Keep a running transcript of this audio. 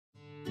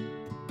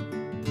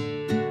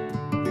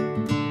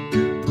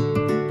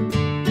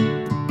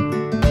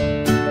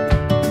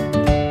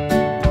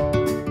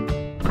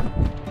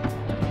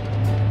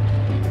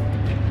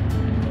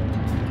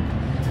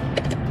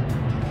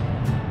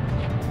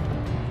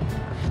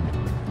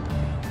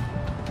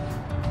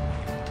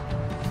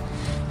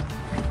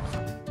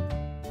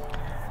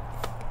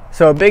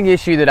So a big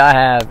issue that I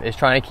have is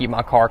trying to keep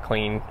my car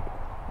clean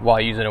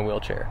while using a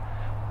wheelchair.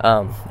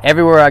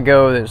 Everywhere I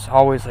go, there's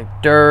always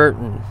like dirt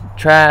and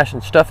trash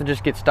and stuff that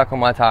just gets stuck on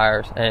my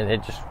tires, and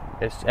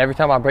it's every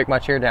time I break my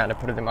chair down to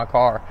put it in my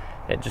car,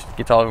 it just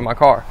gets all over my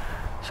car.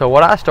 So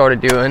what I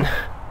started doing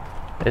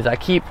is I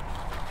keep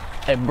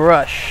a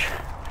brush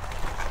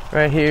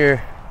right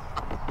here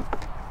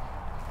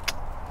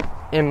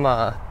in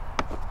my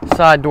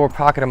side door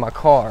pocket of my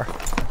car,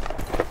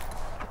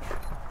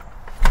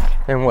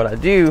 and what I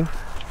do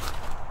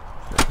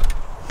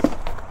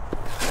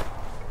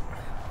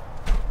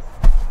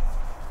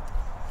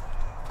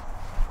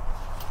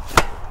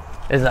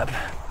is I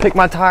pick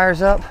my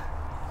tires up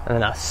and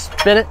then I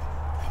spin it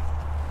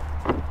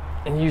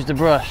and use the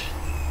brush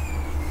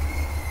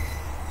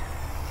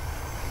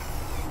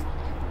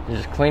and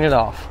just clean it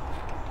off.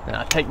 And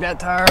I take that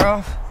tire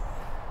off,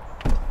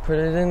 put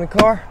it in the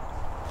car,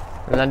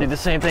 and I do the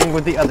same thing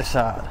with the other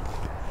side.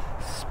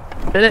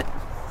 Spin it.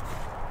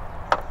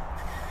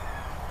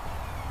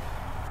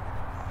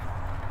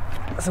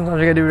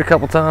 Sometimes you gotta do it a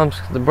couple times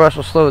because the brush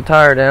will slow the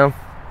tire down.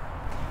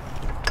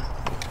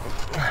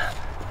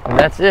 And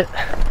that's it.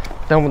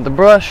 Done with the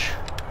brush.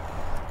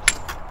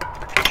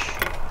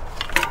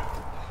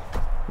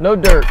 No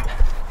dirt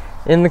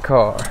in the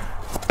car.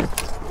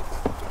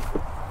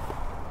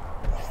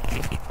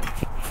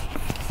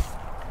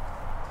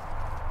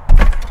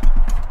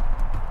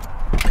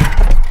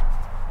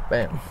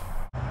 Bam.